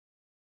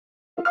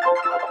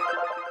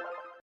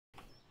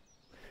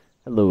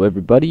Hello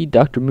everybody,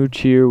 Dr. Mooch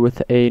here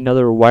with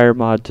another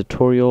Wiremod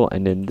tutorial,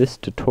 and in this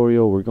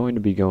tutorial we're going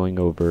to be going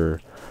over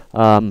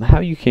how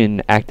you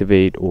can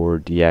activate or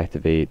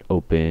deactivate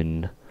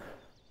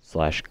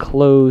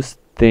open/close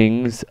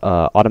things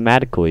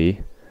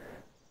automatically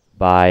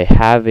by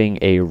having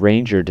a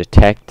ranger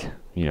detect,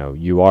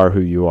 you are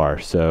who you are.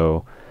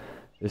 So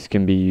this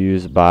can be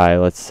used by,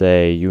 let's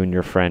say you and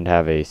your friend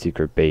have a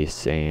secret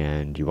base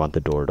and you want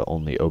the door to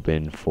only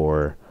open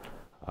for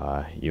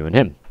you and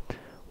him.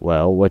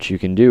 Well, what you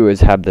can do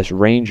is have this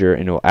ranger,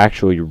 and it will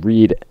actually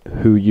read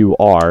who you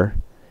are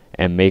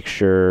and make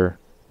sure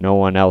no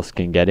one else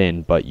can get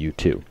in but you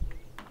two.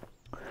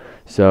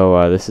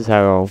 So this is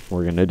how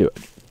we're going to do it.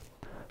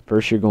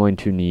 First, you're going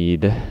to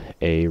need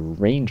a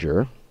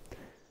ranger,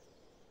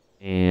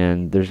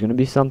 and there's going to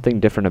be something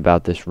different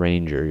about this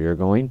ranger. You're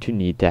going to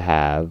need to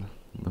have,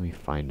 let me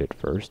find it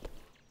first,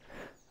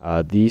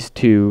 these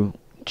two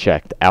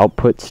checked: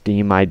 output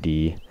Steam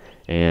ID.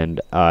 And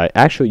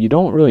actually, you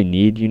don't really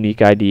need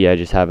unique ID. I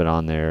just have it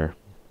on there.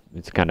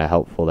 It's kind of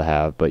helpful to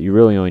have, but you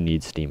really only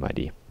need Steam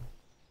ID.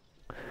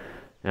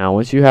 Now,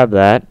 once you have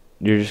that,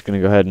 you're just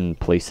going to go ahead and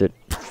place it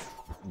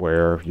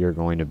where you're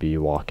going to be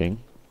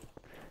walking.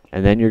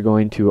 And then you're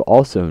going to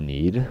also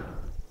need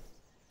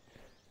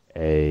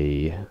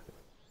a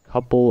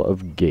couple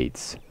of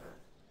gates.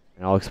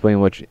 And I'll explain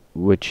which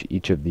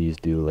each of these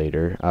do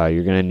later.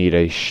 You're going to need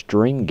a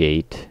string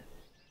gate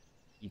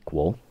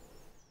equal.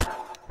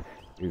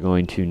 You're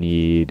going to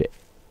need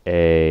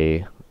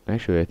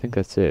actually I think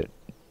that's it.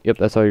 Yep,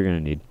 that's all you're going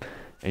to need.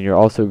 And you're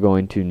also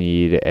going to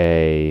need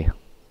a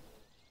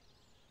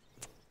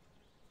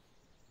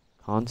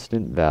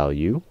constant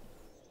value.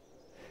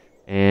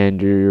 And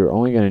you're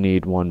only going to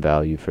need one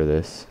value for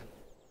this.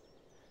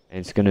 And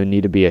it's going to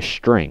need to be a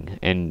string.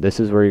 And this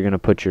is where you're going to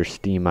put your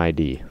Steam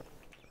ID.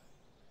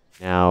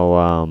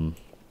 Now,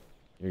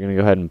 you're going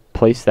to go ahead and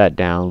place that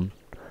down.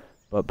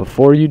 But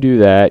before you do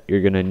that,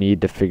 you're going to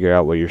need to figure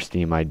out what your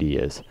Steam ID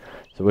is.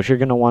 So what you're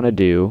going to want to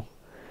do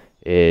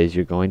is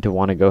you're going to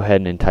want to go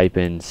ahead and type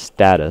in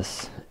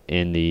status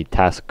in the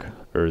task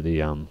or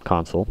the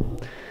console.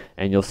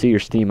 And you'll see your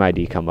Steam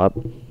ID come up.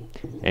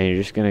 And you're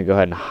just going to go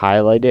ahead and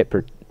highlight it.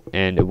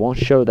 And it won't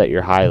show that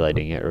you're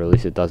highlighting it, or at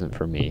least it doesn't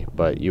for me,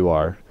 but you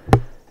are.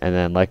 And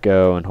then let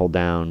go and hold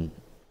down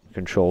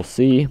Control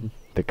C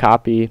to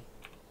copy.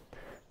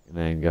 And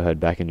then go ahead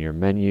back into your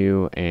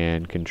menu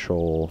and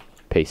Control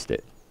paste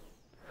it,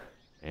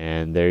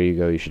 and there you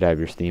go. You should have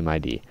your Steam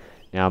ID.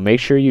 Now make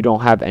sure you don't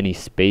have any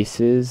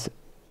spaces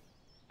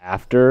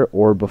after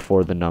or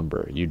before the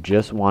number. You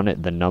just want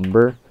it the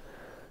number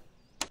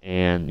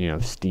and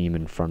Steam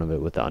in front of it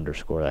with the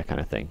underscore, that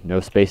kind of thing. No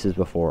spaces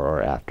before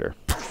or after.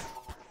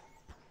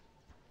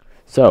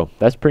 So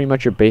that's pretty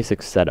much your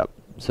basic setup.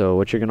 So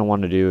what you're going to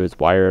want to do is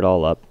wire it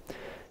all up.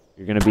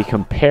 You're going to be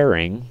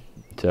comparing.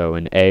 So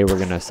in A, we're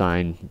going to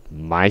assign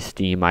my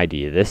Steam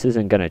ID. This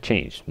isn't going to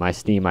change. My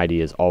Steam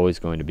ID is always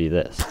going to be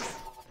this.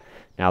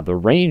 Now the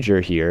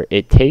ranger here,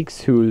 it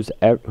takes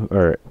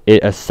it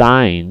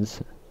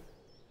assigns.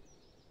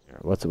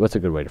 What's a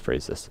good way to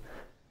phrase this?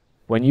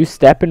 When you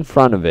step in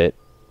front of it,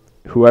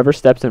 whoever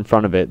steps in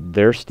front of it,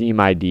 their Steam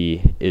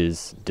ID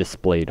is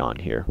displayed on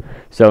here.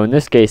 So in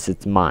this case,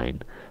 it's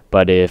mine.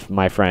 But if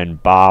my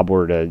friend Bob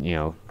were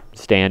to,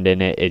 stand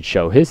in it, it'd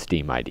show his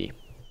Steam ID.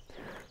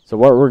 So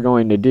what we're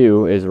going to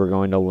do is we're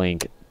going to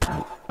link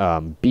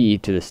B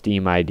to the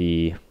Steam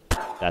ID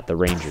that the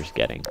ranger's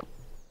getting.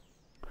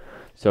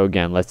 So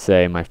again, let's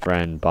say my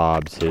friend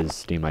Bob's, his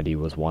Steam ID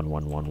was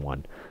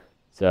 1111.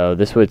 So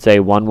this would say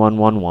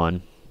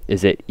 1111.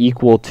 Is it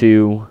equal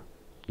to,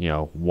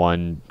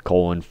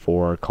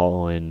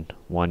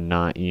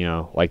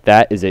 1:4:19, like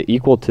that? Is it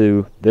equal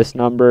to this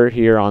number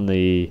here on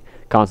the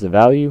constant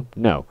value?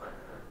 No.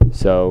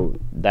 So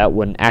that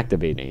wouldn't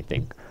activate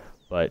anything.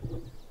 But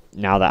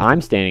now that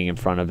I'm standing in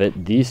front of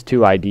it, these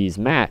two IDs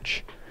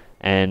match,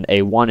 and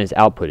a 1 is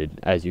outputted.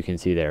 As you can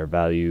see there,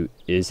 value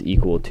is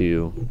equal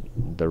to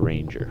the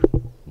ranger,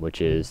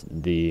 which is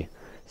the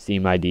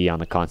Steam ID on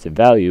the constant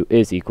value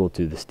is equal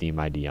to the Steam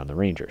ID on the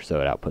ranger, so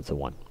it outputs a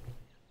 1.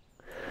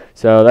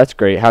 So that's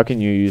great. How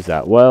can you use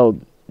that? Well,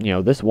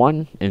 this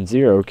 1 and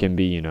 0 can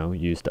be,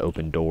 used to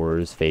open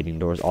doors, fading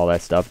doors, all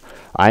that stuff.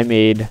 I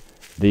made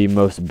the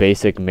most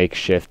basic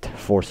makeshift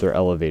forcer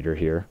elevator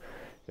here.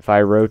 If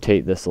I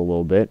rotate this a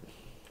little bit,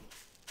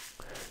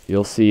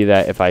 you'll see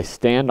that if I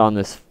stand on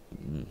this,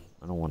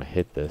 I don't want to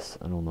hit this.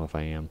 I don't know if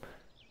I am.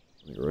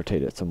 Let me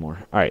rotate it some more.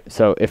 Alright,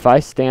 so if I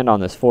stand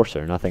on this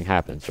forcer, nothing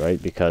happens, right?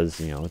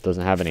 Because, it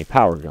doesn't have any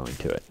power going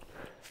to it.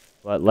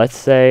 But let's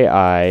say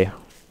I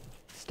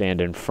stand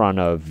in front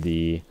of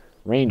the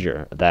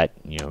ranger that,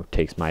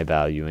 takes my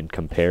value and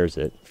compares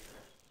it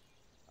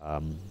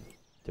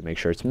to make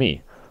sure it's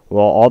me.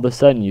 Well, all of a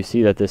sudden you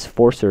see that this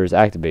forcer is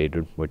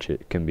activated, which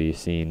it can be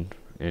seen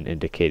and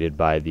indicated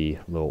by the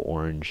little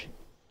orange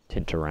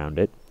tint around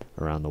it,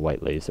 around the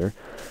white laser.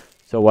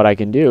 So what I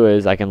can do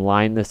is I can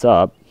line this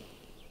up,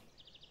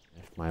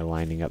 if my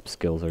lining up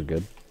skills are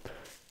good,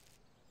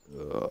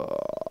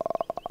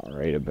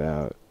 right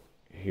about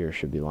here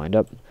should be lined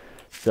up.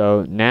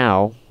 So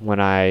now when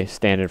I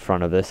stand in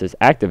front of this, it's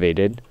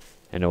activated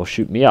and it will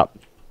shoot me up.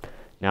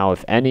 Now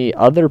if any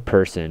other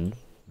person,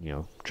 you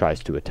know,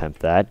 tries to attempt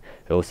that,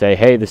 it will say,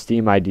 hey, the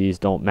Steam IDs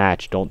don't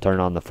match, don't turn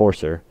on the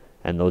forcer,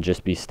 and they'll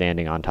just be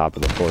standing on top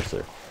of the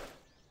forcer.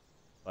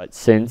 But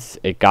since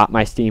it got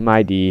my Steam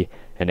ID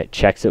and it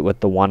checks it with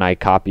the one I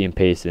copy and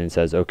pasted and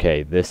says,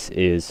 okay, this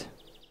is,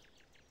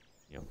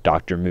 you know,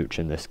 Dr. Mooch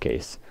in this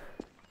case,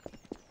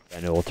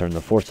 then it will turn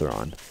the forcer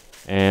on.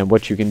 And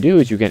what you can do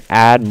is you can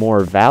add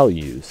more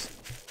values.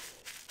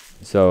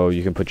 So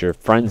you can put your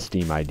friend's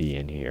Steam ID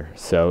in here.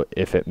 So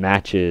if it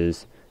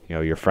matches, you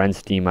know, your friend's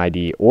Steam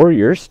ID or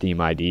your Steam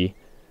ID,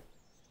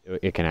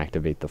 it can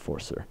activate the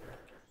forcer.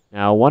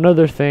 Now, one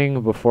other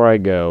thing before I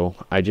go,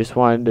 I just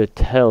wanted to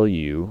tell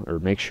you, or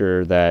make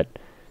sure that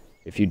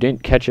if you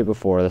didn't catch it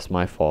before, that's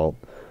my fault.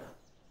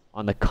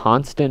 On the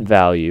constant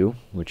value,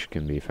 which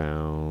can be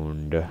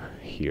found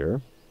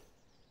here,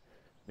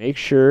 make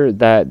sure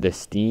that the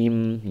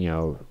Steam, you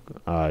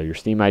know, your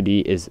Steam ID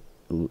is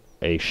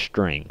a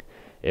string.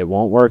 It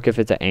won't work if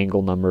it's an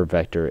angle, number,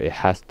 vector. It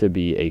has to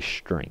be a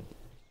string.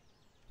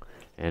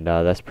 And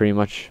that's pretty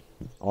much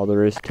all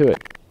there is to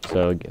it.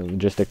 So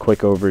just a quick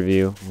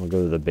overview. We'll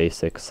go to the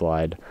basic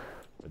slide,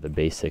 or the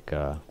basic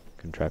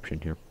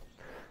contraption here.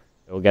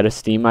 It will get a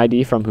Steam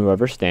ID from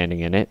whoever's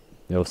standing in it.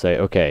 It will say,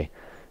 okay,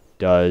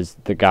 does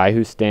the guy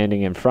who's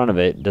standing in front of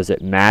it, does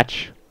it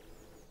match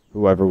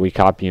whoever we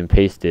copy and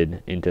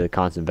pasted into the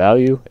constant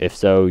value? If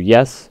so,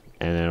 yes,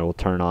 and then it will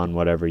turn on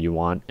whatever you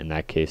want. In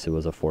that case, it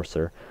was a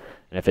forcer.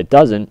 And if it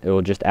doesn't, it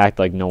will just act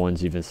like no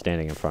one's even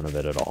standing in front of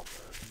it at all.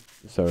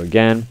 So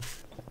again,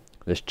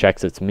 this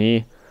checks it's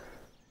me.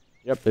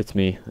 Yep, it's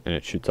me, and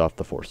it shoots off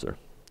the forcer.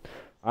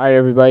 Alright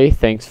everybody,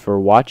 thanks for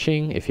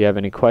watching. If you have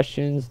any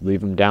questions,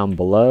 leave them down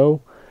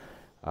below.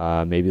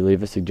 Maybe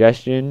leave a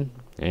suggestion,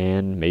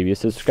 and maybe a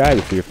subscribe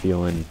if you're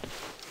feeling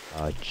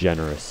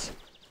generous.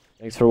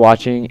 Thanks for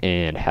watching,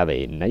 and have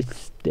a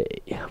nice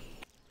day.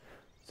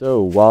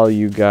 So, while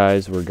you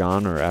guys were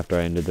gone, or after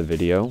I ended the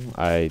video,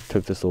 I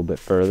took this a little bit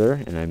further,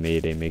 and I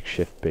made a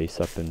makeshift base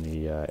up in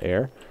the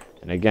air.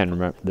 And again,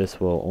 remember, this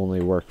will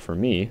only work for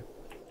me.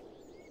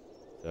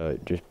 So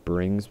it just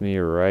brings me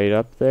right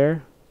up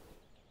there.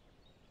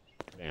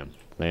 Bam,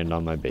 land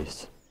on my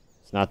base.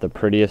 It's not the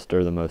prettiest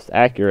or the most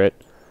accurate,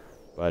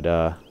 but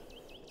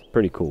it's a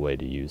pretty cool way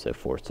to use a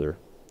forcer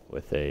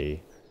with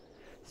a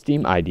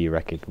Steam ID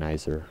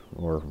recognizer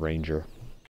or ranger.